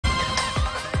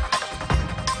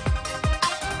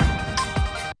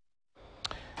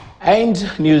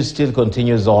And news still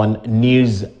continues on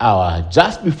News Hour.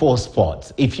 Just before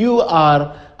sports, if you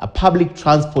are a public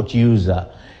transport user,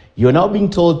 you're now being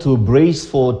told to brace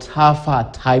for tougher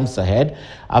times ahead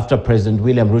after President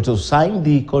William Ruto signed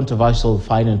the controversial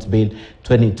Finance Bill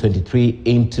 2023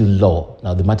 into law.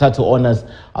 Now, the Matatu Owners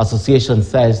Association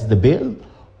says the bill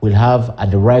will have a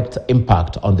direct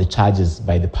impact on the charges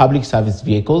by the public service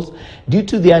vehicles due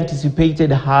to the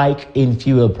anticipated hike in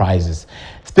fuel prices.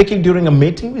 Speaking during a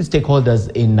meeting with stakeholders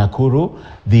in Nakuru,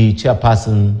 the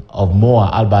chairperson of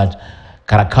MOA, Albert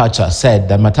Karakacha, said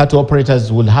that Matatu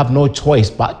operators will have no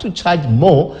choice but to charge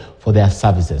more for their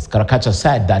services. Karakacha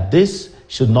said that this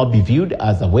should not be viewed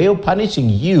as a way of punishing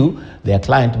you, their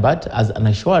client, but as an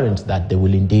assurance that they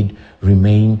will indeed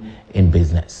remain in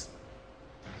business.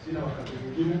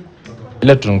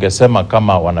 Ile tungesema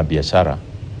kama wanabiashara,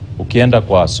 ukienda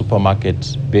kwa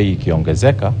supermarket bei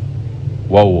ikiongezeka,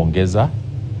 wao huongeza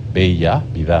bei ya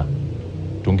bidhaa.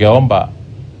 Tungeomba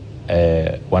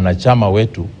wanachama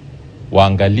wetu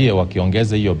waangalie,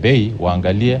 wakiongeza hiyo bei,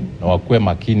 waangalie na wakuwe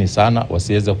makini sana,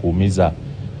 wasiweze kuumiza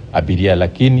abiria.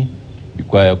 Lakini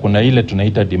kuna ile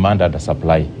tunaita demand and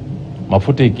supply.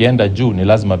 Mafuta ikienda juu, ni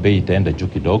lazima bei itaenda juu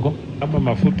kidogo. Kama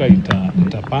mafuta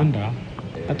itapanda,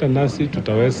 hata nasi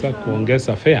tutaweza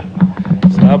kuongeza fare,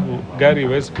 sababu gari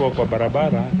iwezi kuwa kwa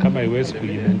barabara kama iwezi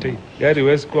kuimaintain. Gari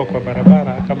iwezi kuwa kwa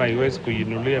barabara kama iwezi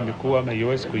kuinulia mikuu ama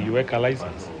iwezi kuiweka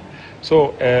license.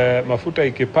 So mafuta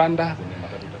ikipanda,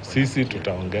 sisi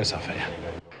tutaongeza fare.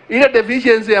 Ile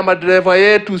deficiency ya madereva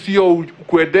yetu sio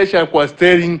kuendesha kwa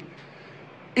steering.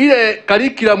 Ile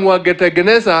curriculum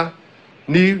wangetengeneza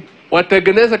ni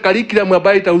watengeneza curriculum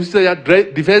ambayo itahusisha ya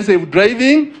defensive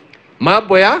driving,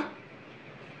 mambo ya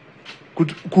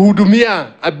kuhudumia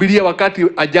abiria wakati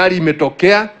ajali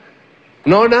imetokea.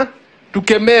 Naona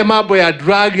tukemee mambo ya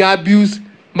drug abuse,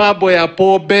 mambo ya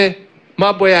pombe,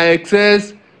 mambo ya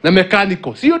excess na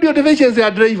mechanical. Sio ndio deficiency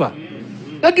ya driver.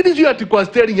 Lakini sio ati kwa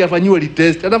steering yafanyiwe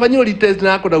retest. Anafanyiwa retest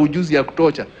na ako na ujuzi ya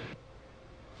kutosha.